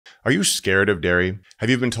Are you scared of dairy?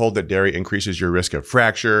 Have you been told that dairy increases your risk of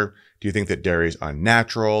fracture? Do you think that dairy is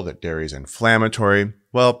unnatural, that dairy is inflammatory?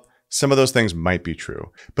 Well, some of those things might be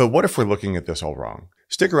true. But what if we're looking at this all wrong?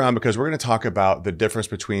 Stick around because we're going to talk about the difference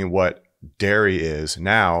between what dairy is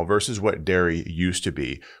now versus what dairy used to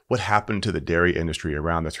be. What happened to the dairy industry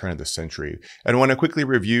around the turn of the century? And I want to quickly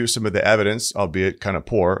review some of the evidence, albeit kind of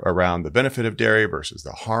poor, around the benefit of dairy versus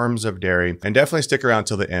the harms of dairy. And definitely stick around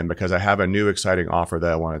till the end because I have a new exciting offer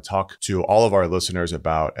that I want to talk to all of our listeners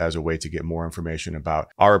about as a way to get more information about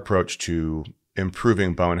our approach to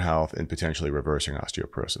improving bone health and potentially reversing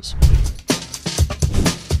osteoporosis.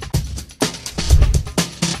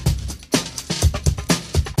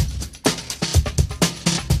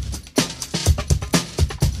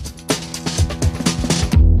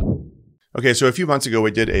 Okay, so a few months ago, we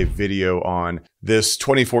did a video on this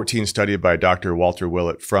 2014 study by Dr. Walter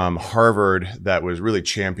Willett from Harvard that was really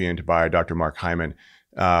championed by Dr. Mark Hyman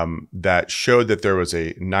that showed that there was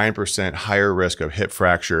a 9% higher risk of hip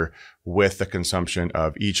fracture with the consumption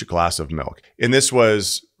of each glass of milk. And this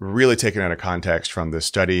was really taken out of context from this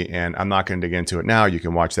study, and I'm not going to dig into it now. You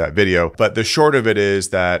can watch that video. But the short of it is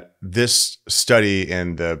that this study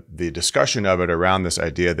and the discussion of it around this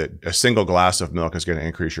idea that a single glass of milk is going to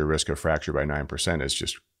increase your risk of fracture by 9% is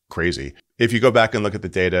just crazy. If you go back and look at the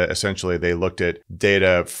data, essentially they looked at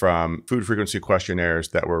data from food frequency questionnaires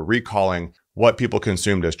that were recalling what people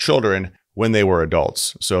consumed as children when they were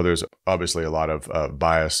adults. So there's obviously a lot of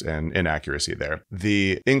bias and inaccuracy there.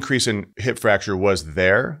 The increase in hip fracture was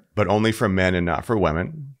there, but only for men and not for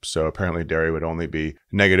women. So apparently dairy would only be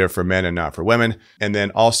negative for men and not for women. And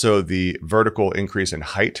then also the vertical increase in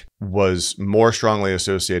height was more strongly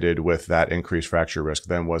associated with that increased fracture risk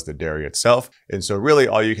than was the dairy itself. And so really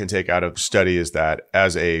all you can take out of study is that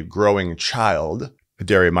as a growing child,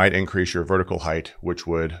 dairy might increase your vertical height, which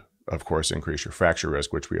would of course, increase your fracture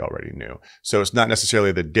risk, which we already knew. So it's not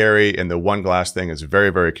necessarily the dairy and the one glass thing is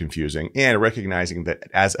very, very confusing, and recognizing that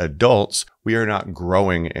as adults, we are not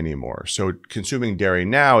growing anymore. So consuming dairy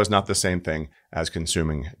now is not the same thing as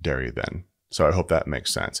consuming dairy then. So I hope that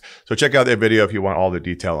makes sense. So check out that video if you want all the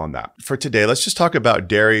detail on that. For today, let's just talk about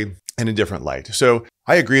dairy in a different light. So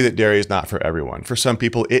I agree that dairy is not for everyone. For some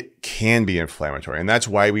people, it can be inflammatory, and that's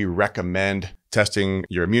why we recommend testing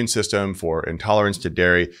your immune system for intolerance to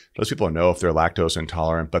dairy. Those people know if they're lactose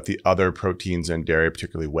intolerant, but the other proteins in dairy,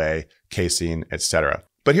 particularly whey, casein, etc.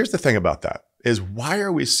 But here's the thing about that is why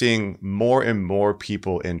are we seeing more and more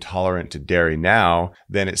people intolerant to dairy now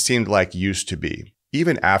than it seemed like used to be?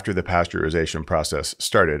 Even after the pasteurization process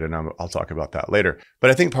started, and I'll talk about that later.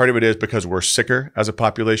 But I think part of it is because we're sicker as a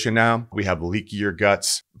population now. We have leakier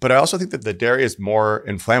guts. But I also think that the dairy is more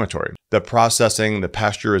inflammatory. The processing, the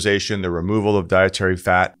pasteurization, the removal of dietary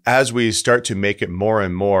fat, as we start to make it more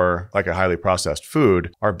and more like a highly processed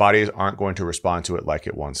food, our bodies aren't going to respond to it like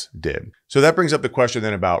it once did. So that brings up the question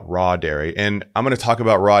then about raw dairy. And I'm going to talk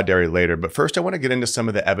about raw dairy later, but first I want to get into some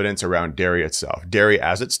of the evidence around dairy itself. Dairy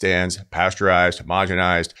as it stands, pasteurized,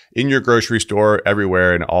 homogenized, in your grocery store,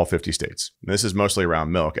 everywhere in all 50 states. And this is mostly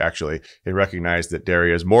around milk, actually. They recognize that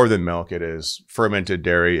dairy is more than milk. It is fermented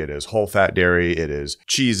dairy, it is whole fat dairy, it is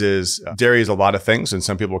cheeses. Dairy is a lot of things, and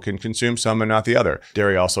some people can consume some and not the other.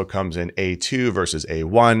 Dairy also comes in A2 versus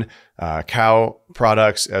A1. Cow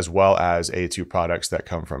products, as well as A2 products that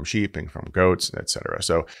come from sheep and from goats, etc.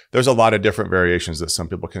 So there's a lot of different variations that some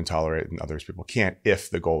people can tolerate and others people can't if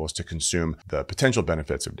the goal is to consume the potential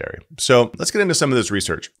benefits of dairy. So let's get into some of this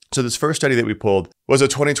research. So this first study that we pulled was a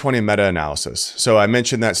 2020 meta-analysis. So I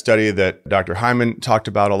mentioned that study that Dr. Hyman talked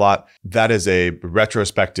about a lot. That is a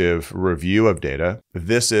retrospective review of data.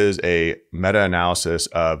 This is a meta-analysis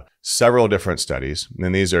of several different studies,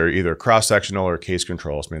 and these are either cross-sectional or case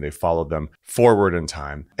controls, meaning they followed them forward in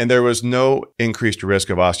time. And there was no increased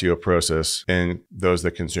risk of osteoporosis in those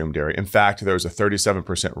that consumed dairy. In fact, there was a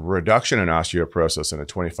 37% reduction in osteoporosis and a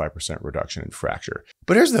 25% reduction in fracture.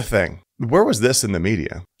 But here's the thing. Where was this in the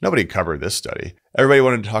media? Nobody covered this study. Everybody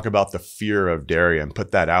wanted to talk about the fear of dairy and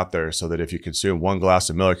put that out there so that if you consume one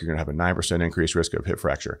glass of milk, you're going to have a 9% increased risk of hip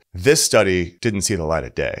fracture. This study didn't see the light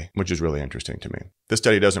of day, which is really interesting to me. This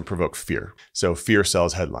study doesn't provoke fear. So fear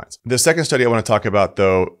sells headlines. The second study I want to talk about,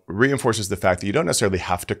 though, reinforces the fact that you don't necessarily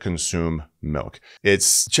have to consume milk.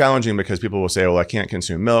 It's challenging because people will say, well, I can't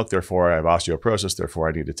consume milk, therefore I have osteoporosis, therefore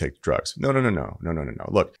I need to take drugs. No.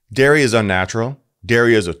 Look, dairy is unnatural.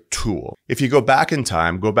 Dairy is a tool. If you go back in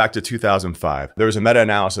time, go back to 2005, there was a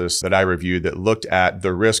meta-analysis that I reviewed that looked at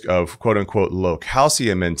the risk of quote unquote low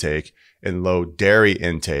calcium intake and low dairy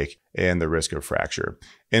intake and the risk of fracture.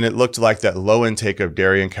 And it looked like that low intake of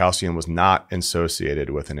dairy and calcium was not associated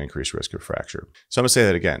with an increased risk of fracture. So I'm going to say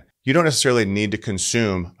that again. You don't necessarily need to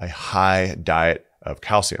consume a high diet of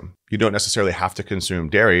calcium. You don't necessarily have to consume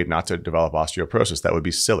dairy not to develop osteoporosis. That would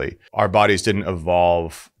be silly. Our bodies didn't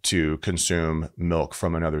evolve to consume milk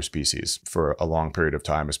from another species for a long period of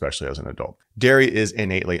time, especially as an adult. Dairy is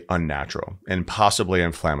innately unnatural and possibly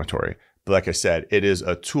inflammatory. But like I said, it is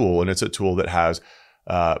a tool, and it's a tool that has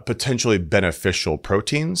potentially beneficial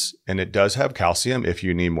proteins, and it does have calcium if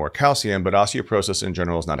you need more calcium, but osteoporosis in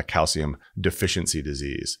general is not a calcium deficiency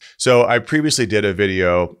disease. So I previously did a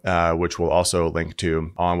video, which we'll also link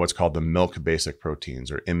to, on what's called the milk basic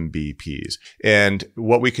proteins, or MBPs. And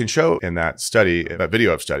what we can show in that study, that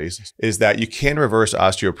video of studies, is that you can reverse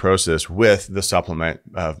osteoporosis with the supplement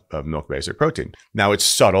of milk basic protein. Now it's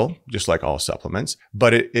subtle, just like all supplements,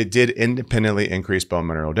 but it did independently increase bone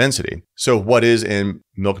mineral density. So what is in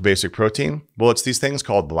milk basic protein? Well, it's these things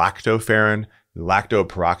called lactoferrin,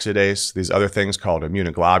 lactoperoxidase, these other things called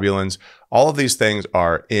immunoglobulins. All of these things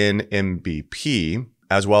are in MBP,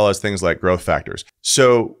 as well as things like growth factors.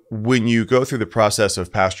 So when you go through the process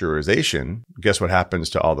of pasteurization, guess what happens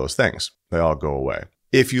to all those things? They all go away.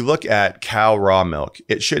 If you look at cow raw milk,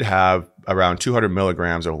 it should have around 200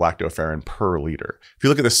 milligrams of lactoferrin per liter. If you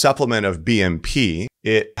look at the supplement of BMP,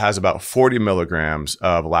 it has about 40 milligrams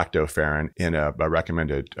of lactoferrin in a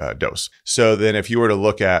recommended dose. So then if you were to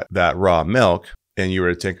look at that raw milk and you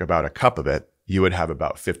were to take about a cup of it, you would have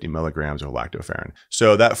about 50 milligrams of lactoferrin.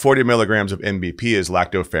 So that 40 milligrams of MBP is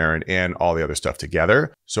lactoferrin and all the other stuff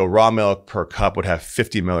together. So raw milk per cup would have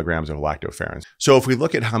 50 milligrams of lactoferrin. So if we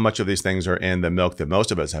look at how much of these things are in the milk that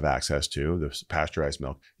most of us have access to, the pasteurized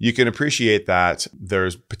milk, you can appreciate that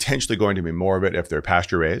there's potentially going to be more of it if they're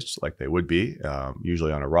pasture raised, like they would be,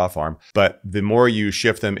 usually on a raw farm. But the more you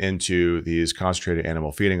shift them into these concentrated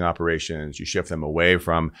animal feeding operations, you shift them away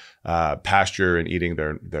from pasture and eating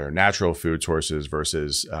their natural food sources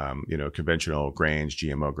versus conventional grains,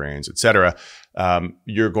 GMO grains, et cetera,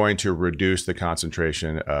 you're going to reduce the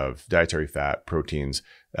concentration of dietary fat, proteins,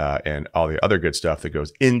 and all the other good stuff that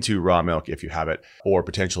goes into raw milk if you have it, or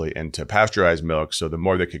potentially into pasteurized milk. So the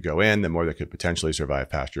more that could go in, the more that could potentially survive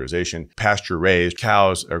pasteurization. Pasture-raised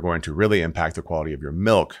cows are going to really impact the quality of your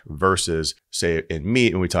milk versus, say, in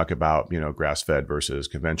meat. When we talk about, grass-fed versus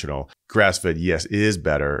conventional, grass-fed, yes, is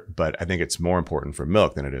better, but I think it's more important for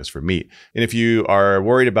milk than it is for meat. And if you are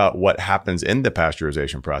worried about what happens in the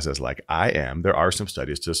pasteurization process, like I am, there are some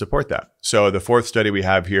studies to support that. So the fourth study we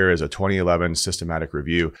have here is a 2011 systematic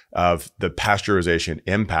review of the pasteurization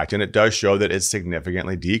impact. And it does show that it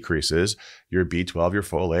significantly decreases your B12, your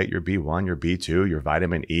folate, your B1, your B2, your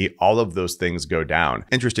vitamin E. All of those things go down.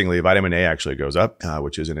 Interestingly, vitamin A actually goes up,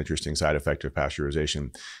 which is an interesting side effect of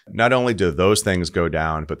pasteurization. Not only do those things go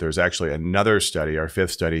down, but there's actually another study, our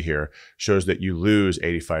fifth study here, shows that you lose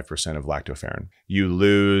 85% of lactoferrin. You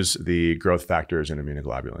lose the growth factors and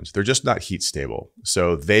immunoglobulins. They're just not heat stable.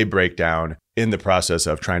 So they break down in the process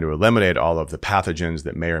of trying to eliminate all of the pathogens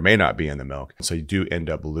that may or may not be in the milk. So you do end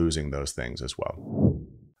up losing those things as well.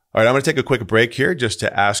 All right, I'm going to take a quick break here just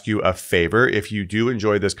to ask you a favor. If you do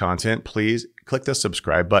enjoy this content, please click the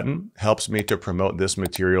subscribe button. Helps me to promote this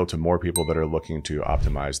material to more people that are looking to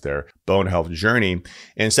optimize their bone health journey.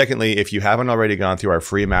 And secondly, if you haven't already gone through our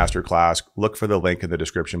free masterclass, look for the link in the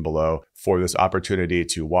description below for this opportunity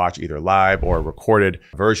to watch either live or a recorded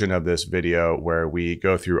version of this video where we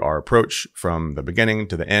go through our approach from the beginning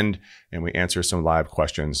to the end and we answer some live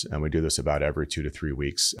questions. And we do this about every 2 to 3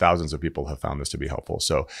 weeks. Thousands of people have found this to be helpful.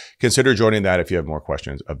 So consider joining that if you have more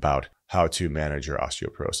questions about how to manage your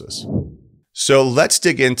osteoporosis. So let's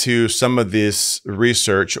dig into some of this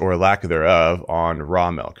research or lack thereof on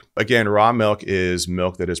raw milk. Again, raw milk is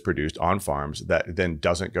milk that is produced on farms that then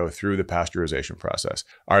doesn't go through the pasteurization process.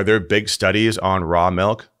 Are there big studies on raw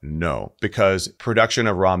milk? No, because production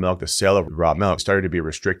of raw milk, the sale of raw milk started to be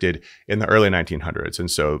restricted in the early 1900s.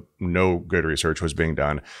 And so no good research was being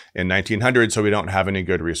done in 1900. So we don't have any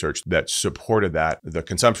good research that supported that, the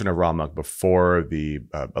consumption of raw milk before the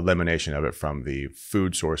elimination of it from the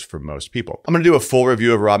food source for most people. I'm going to do a full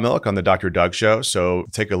review of raw milk on the Dr. Doug Show. So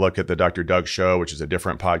take a look at the Dr. Doug Show, which is a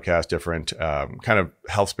different podcast, different kind of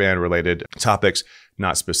HealthSpan related topics,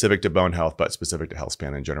 not specific to bone health, but specific to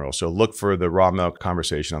HealthSpan in general. So look for the raw milk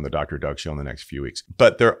conversation on the Dr. Doug Show in the next few weeks.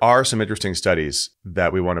 But there are some interesting studies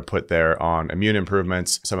that we want to put there on immune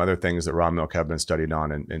improvements, some other things that raw milk have been studied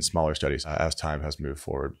on in smaller studies as time has moved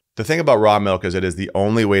forward. The thing about raw milk is it is the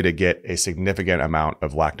only way to get a significant amount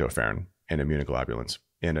of lactoferrin and immunoglobulins.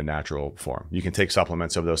 in a natural form. You can take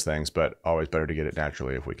supplements of those things, but always better to get it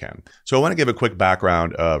naturally if we can. So I want to give a quick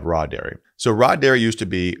background of raw dairy. So raw dairy used to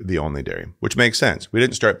be the only dairy, which makes sense. We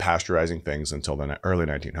didn't start pasteurizing things until the early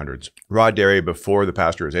 1900s. Raw dairy before the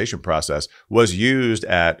pasteurization process was used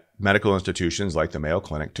at medical institutions like the Mayo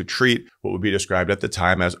Clinic to treat what would be described at the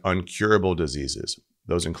time as uncurable diseases.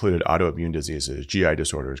 Those included autoimmune diseases, GI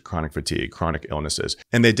disorders, chronic fatigue, chronic illnesses.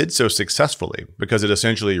 And they did so successfully because it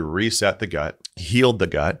essentially reset the gut, healed the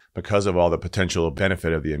gut because of all the potential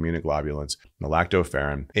benefit of the immunoglobulins, the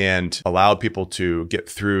lactoferrin, and allowed people to get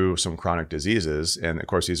through some chronic diseases. And of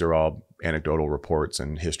course, these are all anecdotal reports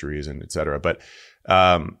and histories and et cetera.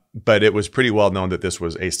 But it was pretty well known that this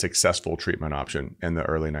was a successful treatment option in the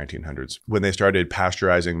early 1900s. When they started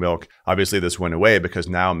pasteurizing milk, obviously this went away because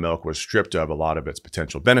now milk was stripped of a lot of its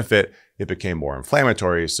potential benefit. It became more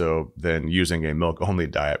inflammatory. So then using a milk-only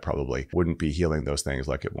diet probably wouldn't be healing those things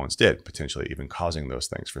like it once did, potentially even causing those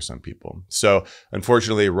things for some people. So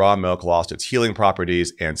unfortunately, raw milk lost its healing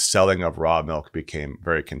properties and selling of raw milk became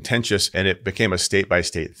very contentious and it became a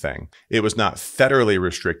state-by-state thing. It was not federally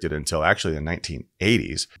restricted until actually the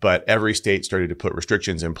 1980s. But every state started to put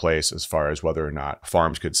restrictions in place as far as whether or not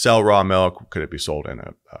farms could sell raw milk. Could it be sold in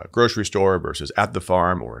a grocery store versus at the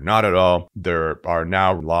farm or not at all? There are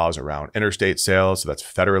now laws around interstate sales, so that's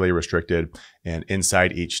federally restricted. And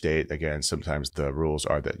inside each state, again, sometimes the rules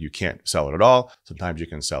are that you can't sell it at all. Sometimes you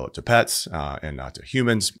can sell it to pets and not to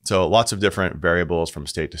humans. So lots of different variables from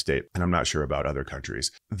state to state. And I'm not sure about other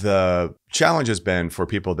countries. The challenge has been for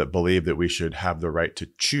people that believe that we should have the right to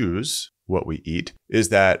choose what we eat is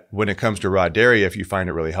that when it comes to raw dairy, if you find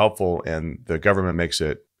it really helpful and the government makes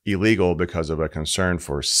it illegal because of a concern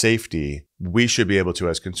for safety, we should be able to,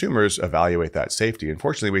 as consumers, evaluate that safety.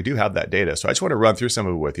 Unfortunately, we do have that data. So I just want to run through some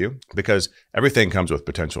of it with you because everything comes with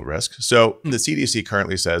potential risk. So the CDC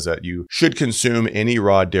currently says that you should consume any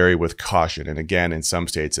raw dairy with caution. And again, in some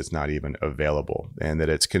states, it's not even available and that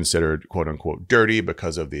it's considered quote unquote dirty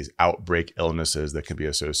because of these outbreak illnesses that can be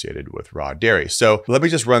associated with raw dairy. So let me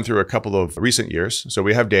just run through a couple of recent years. So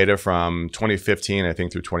we have data from 2015, I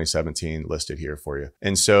think through 2017 listed here for you.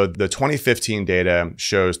 And so the 2015 data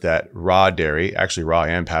shows that raw dairy, actually raw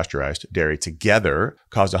and pasteurized dairy together,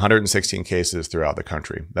 caused 116 cases throughout the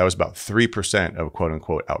country. That was about 3% of quote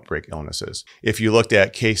unquote outbreak illnesses. If you looked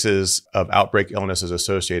at cases of outbreak illnesses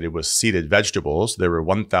associated with seeded vegetables, there were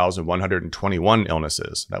 1,121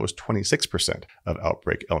 illnesses. That was 26% of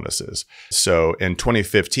outbreak illnesses. So in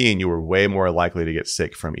 2015, you were way more likely to get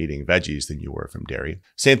sick from eating veggies than you were from dairy.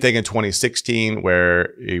 Same thing in 2016,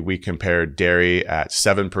 where we compared dairy at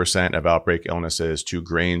 7% of outbreak illnesses to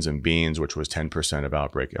grains and beans, which was 10% of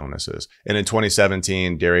outbreak illnesses. And in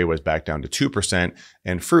 2017, dairy was back down to 2%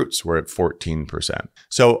 and fruits were at 14%.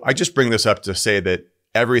 So I just bring this up to say that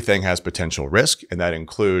everything has potential risk, and that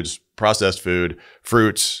includes processed food,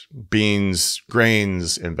 fruits, beans,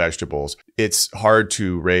 grains, and vegetables. It's hard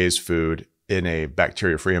to raise food in a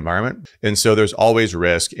bacteria-free environment. And so there's always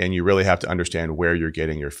risk, and you really have to understand where you're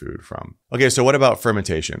getting your food from. Okay, so what about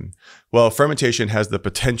fermentation? Well, fermentation has the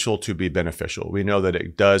potential to be beneficial. We know that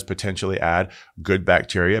it does potentially add good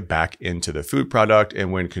bacteria back into the food product,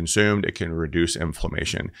 and when consumed, it can reduce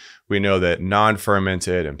inflammation. We know that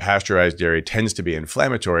non-fermented and pasteurized dairy tends to be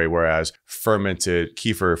inflammatory, whereas fermented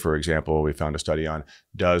kefir, for example, we found a study on,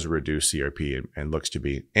 does reduce CRP and looks to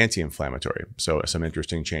be anti-inflammatory. So some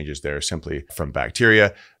interesting changes there simply from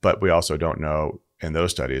bacteria, but we also don't know in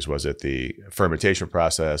those studies, was it the fermentation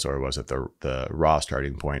process or was it the raw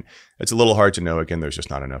starting point? It's a little hard to know. Again, there's just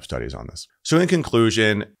not enough studies on this. So in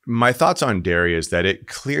conclusion, my thoughts on dairy is that it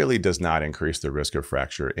clearly does not increase the risk of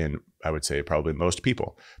fracture in, I would say, probably most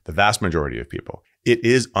people, the vast majority of people. It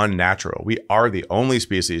is unnatural. We are the only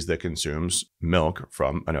species that consumes milk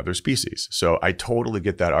from another species. So I totally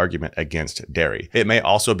get that argument against dairy. It may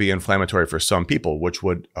also be inflammatory for some people, which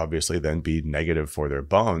would obviously then be negative for their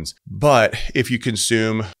bones. But if you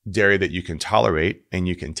consume dairy that you can tolerate and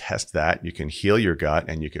you can test that, you can heal your gut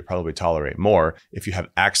and you could probably tolerate more. If you have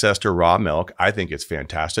access to raw milk, I think it's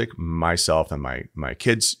fantastic. Myself and my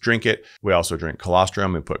kids drink it. We also drink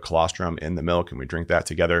colostrum. We put colostrum in the milk and we drink that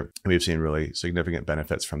together. We've seen really significant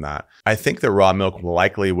benefits from that. I think that raw milk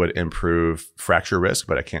likely would improve fracture risk,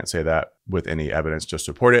 but I can't say that with any evidence to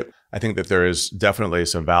support it. I think that there is definitely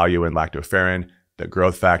some value in lactoferrin, the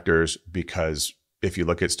growth factors, because if you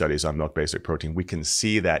look at studies on milk basic protein, we can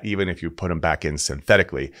see that even if you put them back in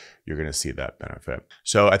synthetically, you're going to see that benefit.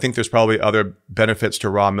 So I think there's probably other benefits to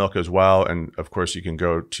raw milk as well. And of course, you can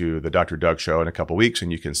go to the Dr. Doug show in a couple of weeks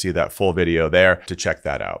and you can see that full video there to check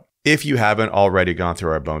that out. If you haven't already gone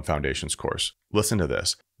through our Bone Foundations course, listen to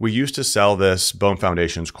this. We used to sell this Bone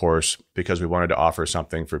Foundations course because we wanted to offer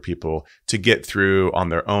something for people to get through on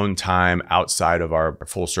their own time outside of our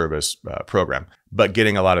full service program, but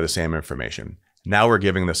getting a lot of the same information. Now we're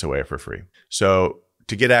giving this away for free. So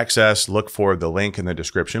to get access, look for the link in the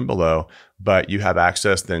description below, but you have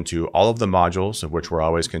access then to all of the modules, of which we're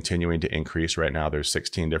always continuing to increase. Right now, there's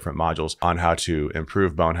 16 different modules on how to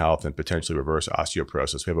improve bone health and potentially reverse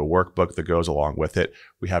osteoporosis. We have a workbook that goes along with it.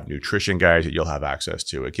 We have nutrition guides that you'll have access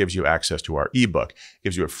to. It gives you access to our ebook. It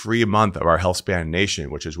gives you a free month of our HealthSpan Nation,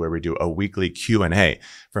 which is where we do a weekly Q&A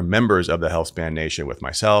for members of the HealthSpan Nation with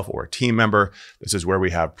myself or a team member. This is where we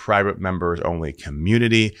have private members only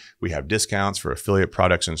community. We have discounts for affiliate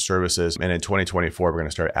products and services. And in 2024, we're going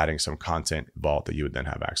to start adding some content vault that you would then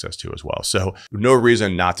have access to as well. So no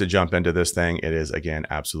reason not to jump into this thing. It is, again,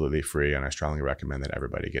 absolutely free. And I strongly recommend that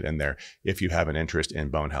everybody get in there if you have an interest in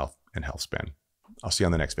bone health and HealthSpan. I'll see you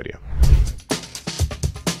on the next video.